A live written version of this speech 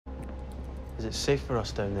Is it safe for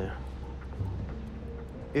us down there?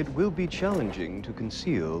 It will be challenging to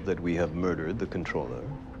conceal that we have murdered the controller.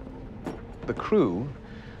 The crew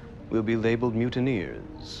will be labeled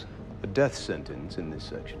mutineers, a death sentence in this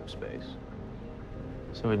section of space.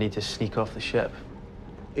 So we need to sneak off the ship.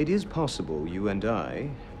 It is possible you and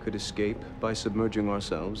I could escape by submerging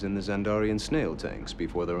ourselves in the Xandarian snail tanks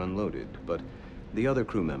before they're unloaded, but the other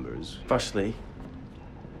crew members... Firstly,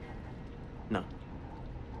 no.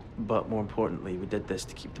 But more importantly, we did this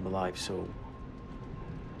to keep them alive, so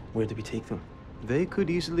where do we take them? They could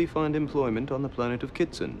easily find employment on the planet of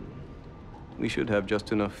Kitson. We should have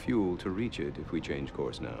just enough fuel to reach it if we change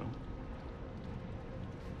course now.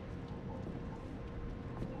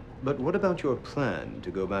 But what about your plan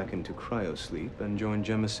to go back into cryosleep and join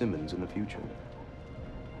Jemma Simmons in the future?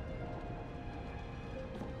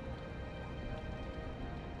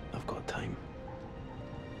 I've got time.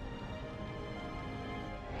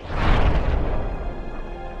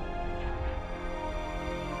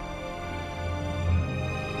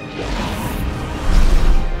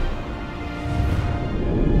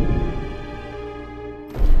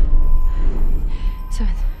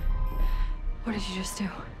 Simmons, what did you just do?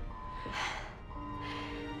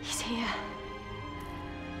 He's here.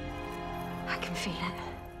 I can feel it.